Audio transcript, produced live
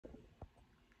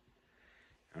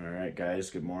Alright guys,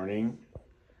 good morning.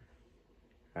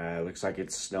 Looks like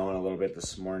it's snowing a little bit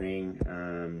this morning,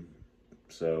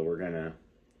 so we're gonna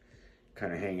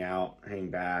kind of hang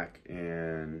back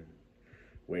and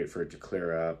wait for it to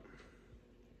clear up.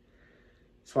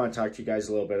 Just want to talk to you guys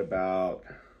a little bit about,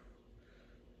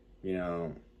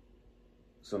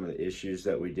 some of the issues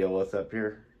that we deal with up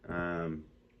here.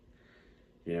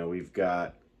 We've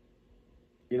got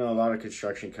a lot of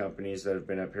construction companies that have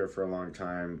been up here for a long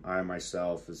time. I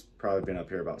myself has probably been up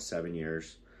here about 7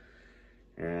 years.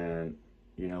 And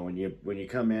when you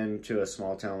come into a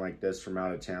small town like this from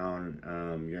out of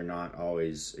town, you're not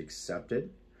always accepted.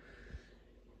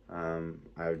 I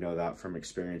know that from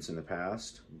experience in the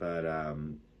past, but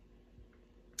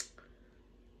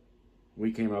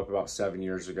we came up about 7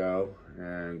 years ago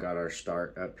and got our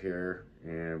start up here,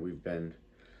 and we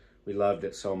loved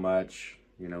it so much.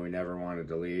 We never wanted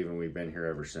to leave, and we've been here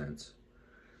ever since.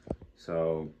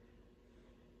 So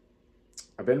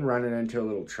I've been running into a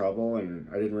little trouble, and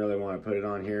I didn't really want to put it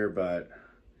on here, but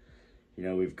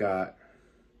we've got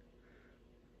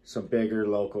some bigger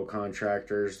local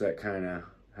contractors that kind of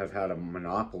have had a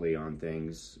monopoly on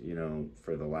things,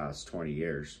 for the last 20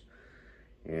 years.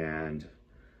 And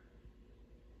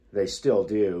they still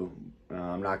do.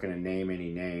 I'm not going to name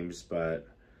any names, but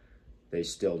they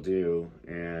still do.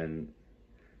 And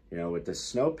with the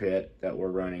snow pit that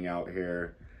we're running out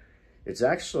here, it's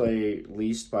actually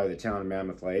leased by the town of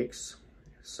Mammoth Lakes.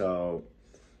 So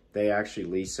they actually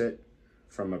lease it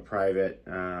from a private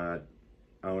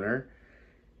owner.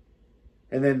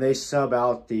 And then they sub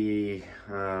out the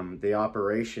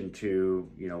operation to,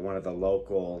 one of the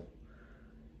local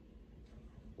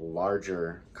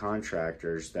larger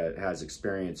contractors that has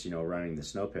experience, running the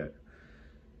snow pit.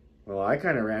 Well, I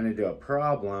kind of ran into a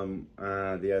problem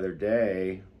the other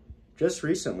day, just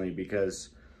recently, because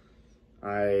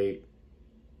I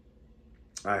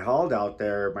hauled out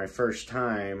there my first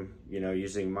time,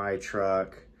 using my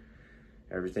truck.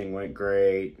 Everything went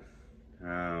great.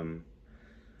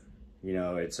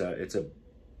 It's a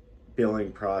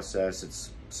billing process.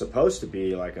 It's supposed to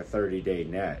be like a 30-day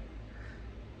net.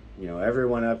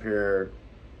 Everyone up here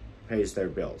pays their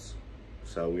bills.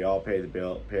 So we all pay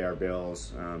our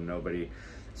bills.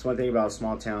 It's one thing about a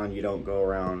small town, you don't go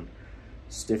around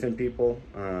stiffing people,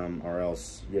 or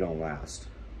else you don't last.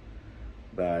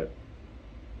 But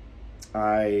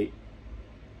I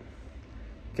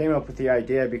came up with the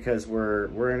idea because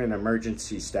we're in an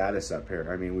emergency status up here.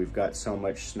 I mean, we've got so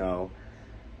much snow.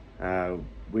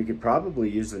 We could probably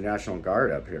use the National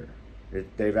Guard up here.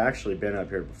 They've actually been up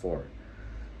here before.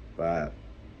 But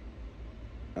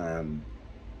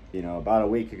about a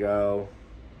week ago,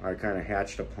 I kind of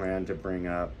hatched a plan to bring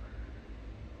up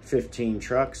 15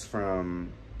 trucks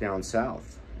from down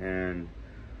south, and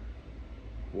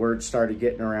word started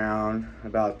getting around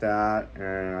about that,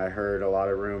 and I heard a lot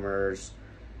of rumors,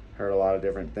 heard a lot of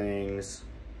different things,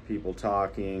 people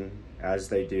talking, as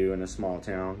they do in a small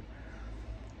town.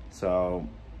 So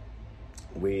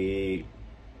we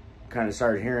kind of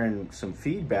started hearing some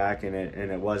feedback, and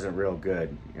it wasn't real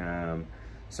good.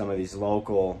 Some of these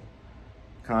local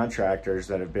contractors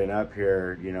that have been up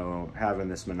here, having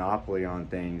this monopoly on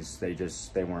things, they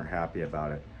weren't happy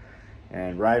about it.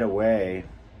 And right away,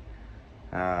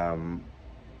 the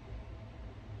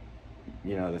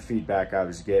feedback I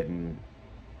was getting,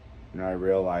 I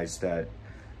realized that,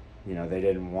 they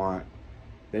didn't want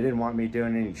me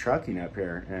doing any trucking up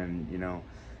here. And,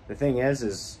 the thing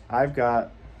is I've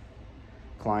got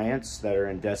clients that are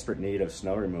in desperate need of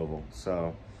snow removal.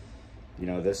 So,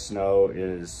 this snow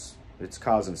it's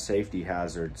causing safety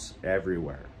hazards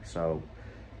everywhere. So,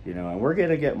 and we're going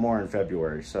to get more in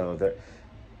February. So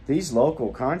these local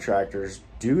contractors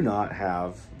do not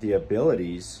have the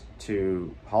abilities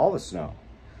to haul the snow.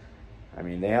 I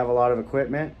mean, they have a lot of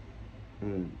equipment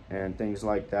and things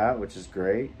like that, which is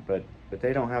great, but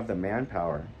they don't have the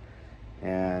manpower.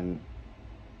 And,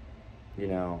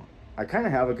 I kind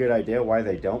of have a good idea why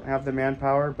they don't have the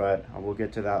manpower, but we'll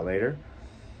get to that later.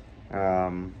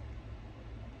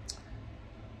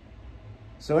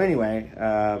 So anyway,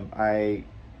 I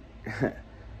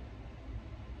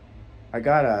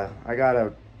got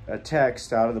a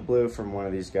text out of the blue from one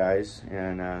of these guys,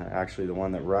 and actually the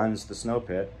one that runs the snow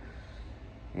pit,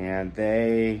 and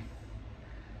they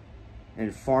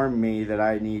informed me that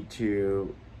I need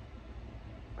to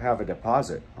have a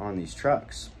deposit on these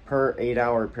trucks per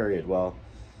 8-hour period. Well,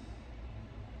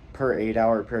 per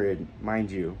 8-hour period, mind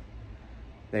you,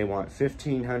 they want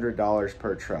 $1,500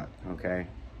 per truck, okay?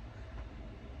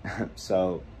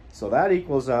 So that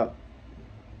equals up,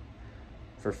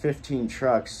 for 15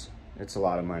 trucks, it's a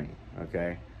lot of money,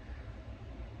 okay?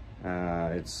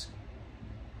 It's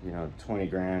you know, 20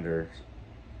 grand or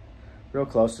real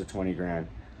close to 20 grand.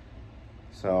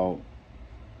 So,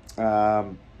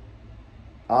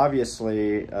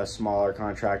 obviously a smaller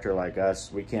contractor like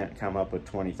us, we can't come up with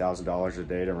 $20,000 a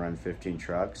day to run 15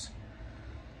 trucks.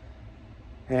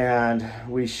 And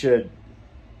we should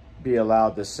be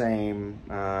allowed the same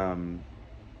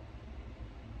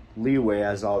leeway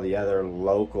as all the other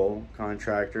local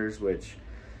contractors, which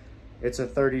it's a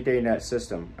 30-day net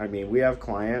system. I mean, we have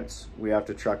clients, we have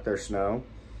to truck their snow.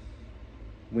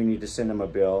 We need to send them a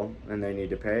bill and they need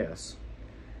to pay us.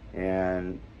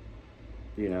 And,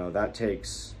 you know, that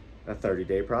takes a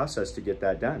 30-day process to get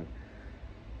that done.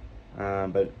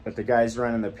 But the guys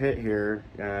running the pit here,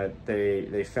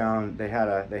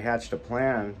 they hatched a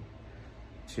plan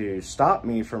to stop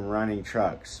me from running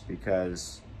trucks,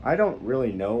 because I don't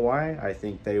really know why. I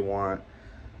think they want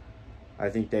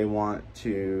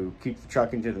to keep the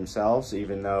trucking to themselves,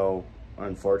 even though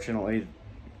unfortunately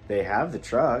they have the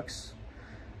trucks.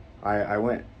 I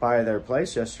went by their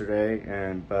place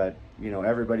yesterday, but you know,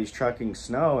 everybody's trucking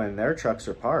snow and their trucks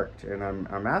are parked, and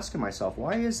I'm asking myself,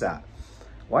 why is that?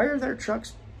 Why are the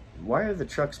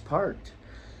trucks parked?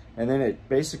 And then it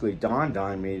basically dawned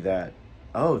on me that,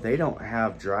 oh, they don't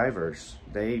have drivers.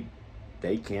 They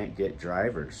can't get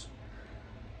drivers.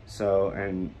 So,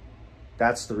 and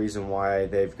that's the reason why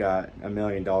they've got $1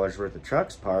 million worth of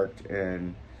trucks parked,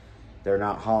 and they're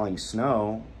not hauling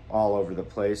snow all over the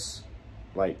place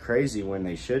like crazy when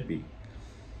they should be.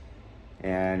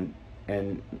 And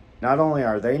not only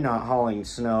are they not hauling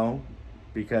snow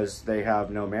because they have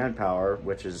no manpower,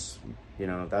 which is, you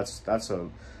know, that's a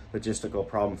logistical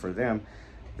problem for them.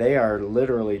 They are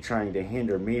literally trying to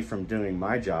hinder me from doing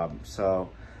my job. So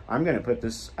I'm going to put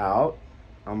this out.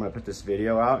 I'm going to put this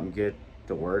video out and get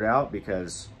the word out,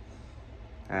 because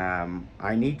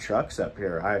I need trucks up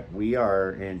here. We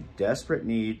are in desperate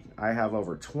need. I have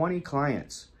over 20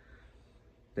 clients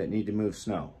that need to move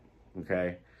snow,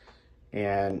 okay?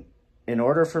 And in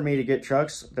order for me to get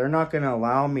trucks, they're not going to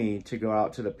allow me to go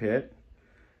out to the pit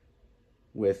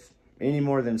with any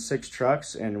more than 6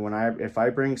 trucks. And if I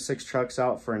bring 6 trucks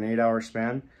out for an 8-hour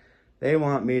span, they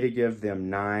want me to give them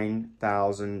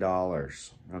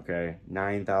 $9,000, okay?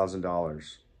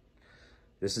 $9,000.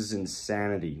 This is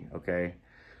insanity, okay?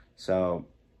 So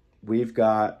we've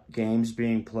got games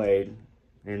being played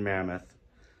in Mammoth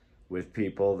with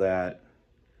people that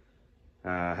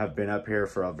have been up here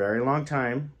for a very long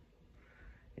time,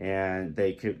 and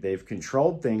they've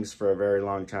controlled things for a very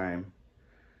long time,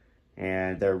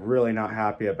 and they're really not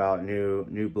happy about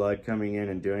new blood coming in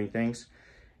and doing things.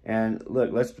 And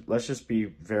look, let's just be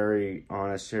very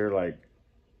honest here. Like,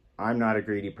 I'm not a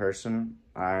greedy person.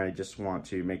 I just want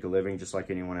to make a living just like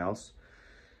anyone else.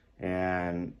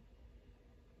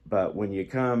 But when you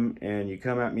come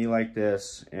at me like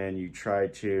this, and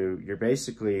you're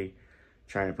basically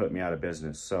trying to put me out of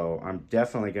business. So I'm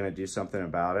definitely going to do something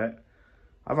about it.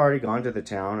 I've already gone to the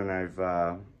town, and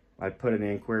I've put an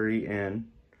inquiry in.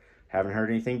 Haven't heard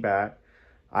anything back.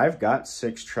 I've got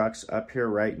 6 trucks up here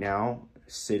right now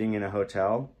sitting in a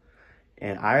hotel,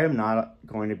 and I am not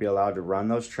going to be allowed to run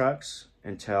those trucks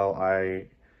until I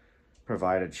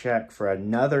provide a check for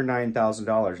another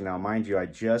 $9,000. Now, mind you, I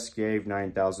just gave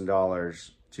 $9,000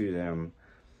 to them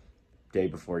day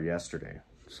before yesterday.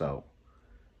 So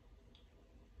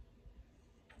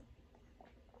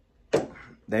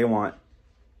they want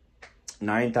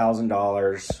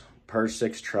 $9,000 per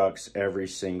 6 trucks every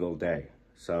single day.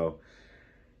 So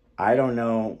I don't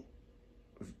know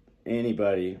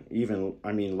anybody,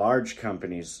 large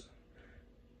companies,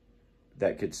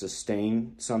 that could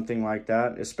sustain something like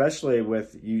that, especially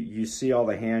with, you see all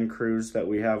the hand crews that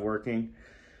we have working.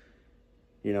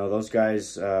 You know, those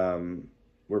guys,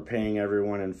 we're paying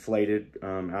everyone inflated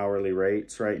hourly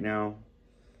rates right now.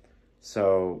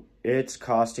 So it's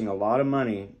costing a lot of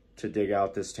money to dig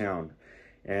out this town.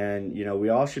 And, you know, we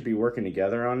all should be working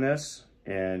together on this.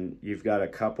 And you've got a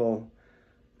couple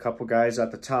guys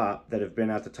at the top that have been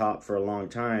at the top for a long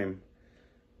time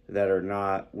that are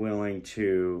not willing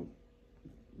to,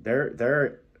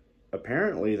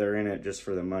 apparently they're in it just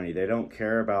for the money. They don't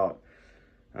care about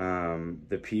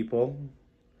the people.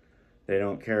 They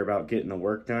don't care about getting the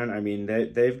work done. I mean,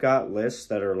 they've got lists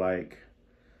that are like,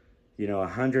 you know,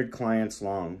 100 clients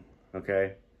long,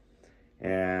 okay?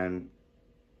 And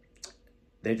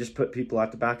they just put people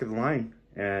at the back of the line,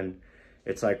 and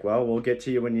it's like, well, we'll get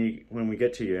to you when we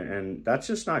get to you. And that's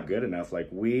just not good enough. Like,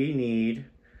 we need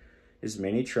as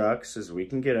many trucks as we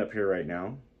can get up here right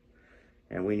now,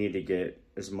 and we need to get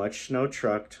as much snow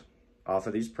trucked off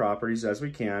of these properties as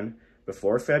we can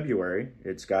before February.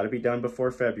 It's got to be done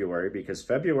before February, because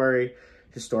February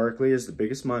historically is the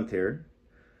biggest month here.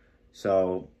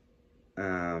 So,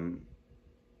 you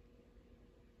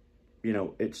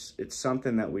know, it's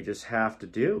something that we just have to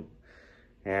do.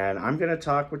 And I'm going to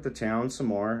talk with the town some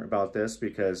more about this,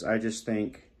 because I just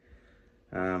think,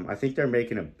 I think they're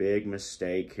making a big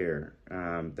mistake here.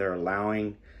 They're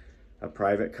allowing a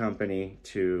private company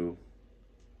to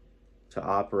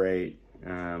operate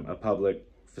a public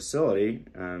facility,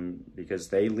 because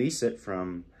they lease it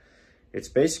from, it's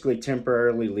basically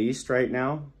temporarily leased right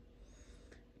now,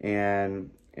 and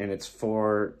it's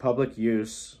for public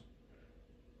use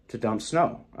to dump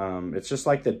snow. It's just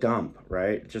like the dump,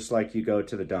 right? Just like you go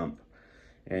to the dump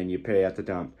and you pay at the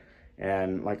dump.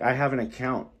 And like, I have an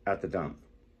account at the dump,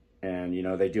 and you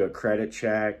know, they do a credit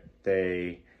check,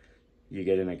 you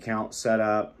get an account set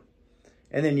up,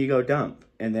 and then you go dump,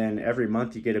 and then every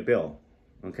month you get a bill.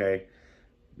 Okay,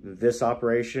 this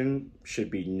operation should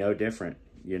be no different.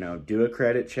 You know, do a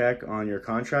credit check on your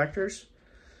contractors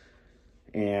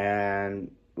and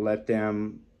let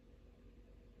them,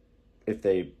 if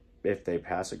they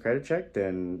pass a credit check,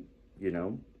 then, you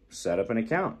know, set up an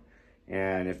account.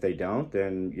 And if they don't,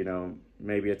 then, you know,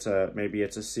 maybe it's a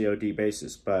COD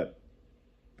basis, but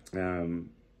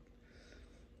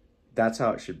that's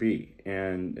how it should be.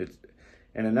 And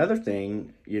another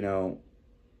thing, you know,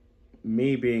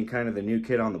 me being kind of the new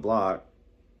kid on the block,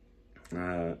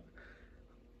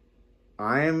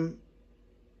 I'm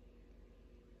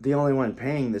the only one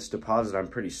paying this deposit. I'm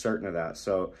pretty certain of that.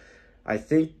 So I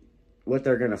think what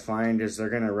they're going to find is they're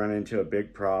going to run into a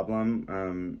big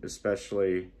problem,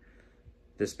 especially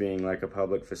this being like a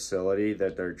public facility,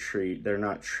 that they're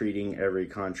not treating every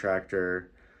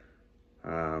contractor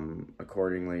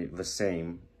accordingly the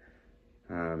same.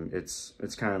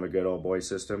 It's kind of a good old boy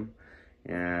system,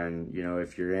 and you know,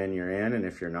 if you're in, you're in, and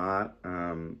if you're not,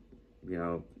 you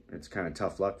know, it's kind of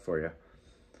tough luck for you.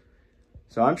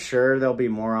 So I'm sure there'll be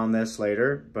more on this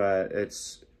later, but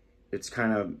it's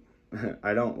kind of,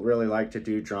 I don't really like to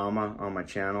do drama on my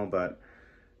channel, but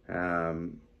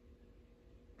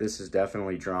this is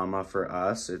definitely drama for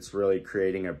us. It's really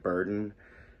creating a burden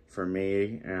for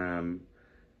me, and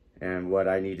what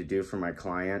I need to do for my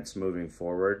clients moving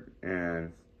forward.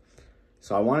 And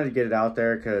so I wanted to get it out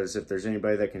there, because if there's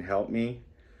anybody that can help me,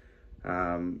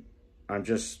 I'm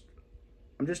just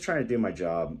trying to do my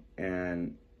job,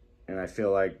 and I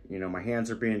feel like, you know, my hands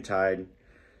are being tied,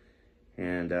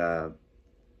 and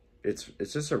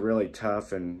it's just a really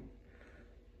tough and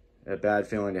a bad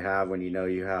feeling to have when you know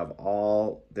you have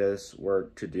all this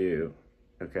work to do,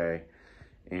 okay,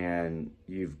 and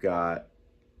you've got,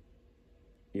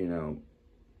 you know,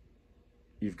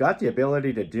 you've got the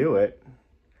ability to do it,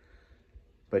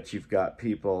 but you've got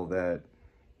people that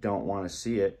don't want to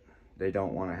see it, they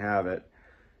don't want to have it,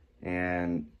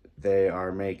 and they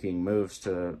are making moves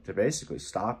to basically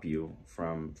stop you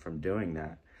from doing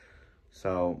that.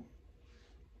 So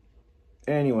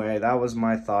anyway, that was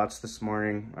my thoughts this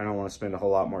morning. I don't want to spend a whole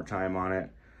lot more time on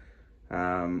it.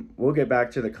 We'll get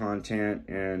back to the content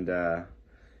and,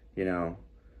 you know,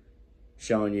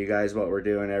 showing you guys what we're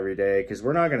doing every day, because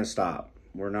we're not going to stop.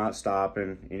 We're not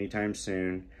stopping anytime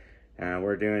soon.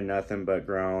 We're doing nothing but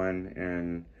growing,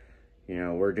 and, you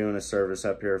know, we're doing a service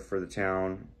up here for the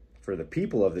town, for the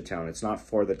people of the town. It's not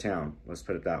for the town, let's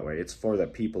put it that way. It's for the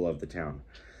people of the town.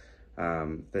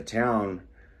 The town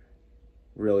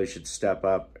really should step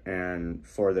up and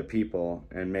for the people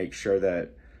and make sure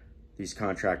that these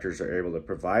contractors are able to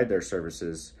provide their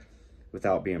services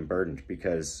without being burdened,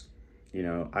 because, you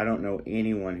know, I don't know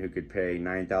anyone who could pay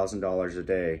 $9,000 a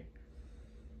day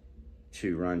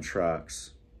to run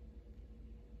trucks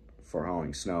for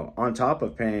hauling snow, on top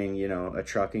of paying, you know, a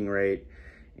trucking rate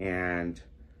and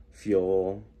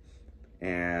fuel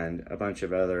and a bunch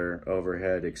of other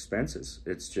overhead expenses.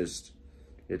 It's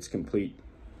complete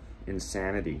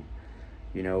insanity.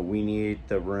 You know, we need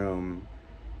the room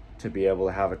to be able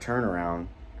to have a turnaround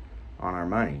on our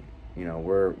money. You know,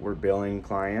 we're billing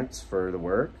clients for the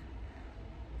work,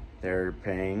 they're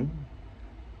paying,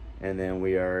 and then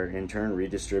we are in turn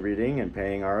redistributing and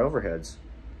paying our overheads.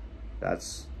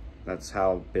 That's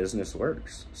how business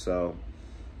works. So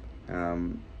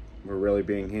we're really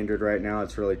being hindered right now.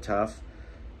 It's really tough.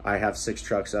 I have 6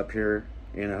 trucks up here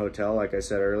in a hotel, like I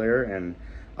said earlier, and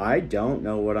I don't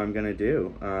know what I'm gonna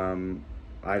do.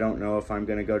 I don't know if I'm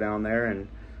gonna go down there and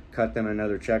cut them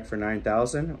another check for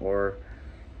 $9,000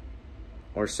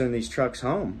 or send these trucks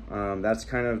home. That's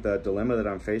kind of the dilemma that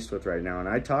I'm faced with right now. And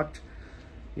I talked,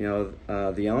 you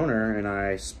know, the owner and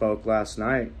I spoke last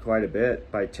night quite a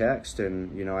bit by text,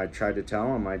 and, you know, I tried to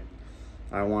tell him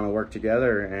I want to work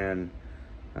together, and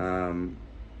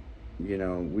you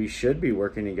know, we should be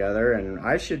working together, and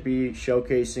I should be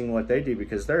showcasing what they do,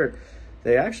 because they're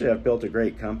they actually have built a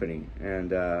great company,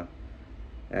 and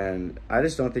I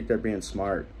just don't think they're being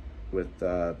smart with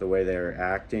the way they're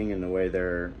acting and the way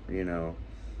they're, you know,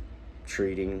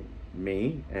 treating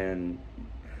me. And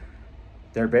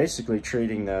they're basically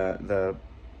treating the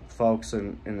folks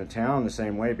in the town the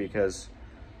same way, because,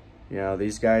 you know,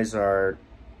 these guys are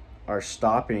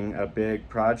stopping a big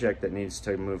project that needs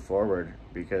to move forward,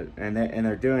 because and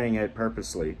they're doing it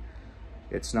purposely.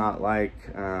 It's not like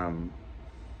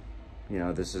you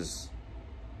know, this is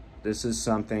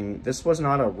something, this was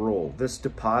not a rule. This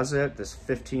deposit, this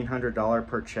 $1,500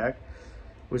 per check,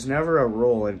 was never a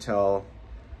rule until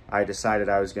I decided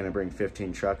I was going to bring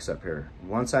 15 trucks up here.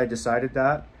 Once I decided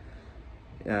that,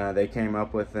 they came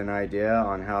up with an idea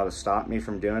on how to stop me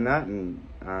from doing that, and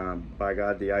by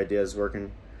God, the idea is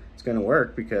working. It's going to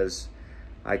work, because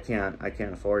I can't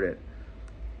afford it.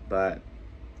 But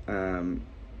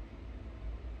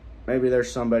maybe there's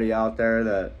somebody out there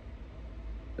that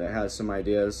has some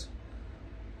ideas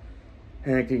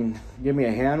and it can give me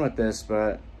a hand with this,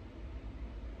 but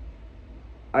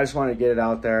I just want to get it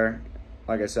out there.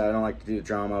 Like I said, I don't like to do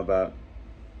drama, but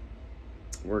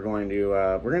we're going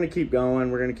to keep going.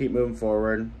 We're going to keep moving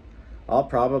forward. I'll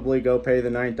probably go pay the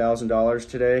 $9,000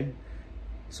 today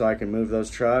so I can move those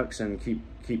trucks and keep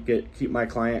my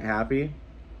client happy.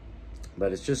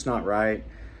 But it's just not right.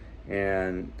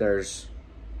 And there's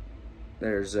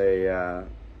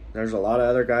a lot of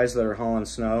other guys that are hauling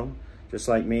snow just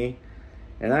like me,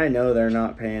 and I know they're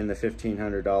not paying the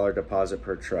 $1,500 deposit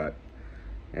per truck.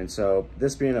 And so,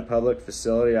 this being a public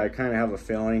facility, I kind of have a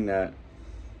feeling that,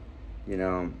 you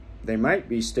know, they might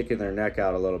be sticking their neck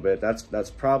out a little bit.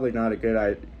 That's probably not a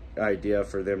good idea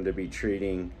for them to be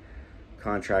treating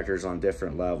contractors on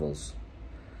different levels,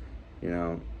 you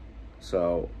know.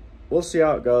 So we'll see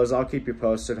how it goes. I'll keep you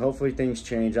posted. Hopefully things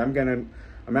change. I'm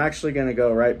actually gonna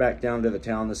go right back down to the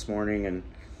town this morning, and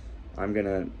I'm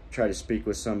gonna try to speak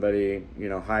with somebody, you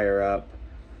know, higher up,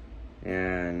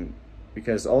 and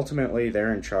because ultimately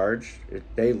they're in charge.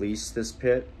 They lease this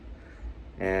pit,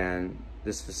 and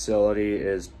this facility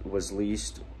was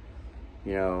leased,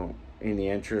 you know, in the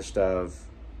interest of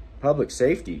public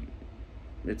safety.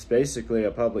 It's basically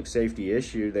a public safety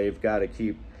issue. They've got to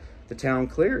keep the town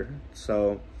clear.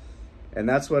 So, and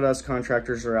that's what us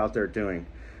contractors are out there doing.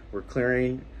 We're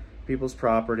clearing people's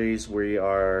properties. We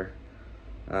are,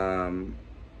 you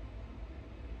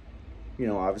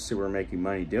know, obviously we're making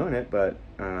money doing it, but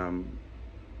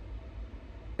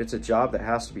it's a job that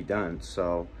has to be done.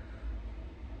 So,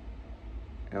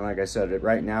 and like I said,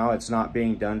 right now it's not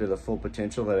being done to the full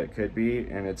potential that it could be,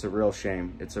 and it's a real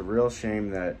shame. It's a real shame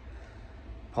that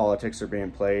politics are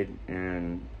being played,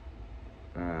 and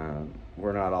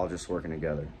we're not all just working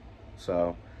together.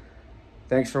 So,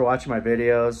 thanks for watching my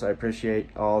videos. I appreciate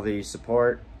all the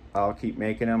support. I'll keep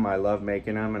making them. I love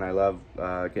making them, and I love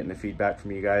getting the feedback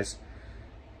from you guys.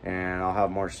 And I'll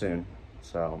have more soon.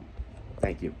 So,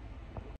 thank you.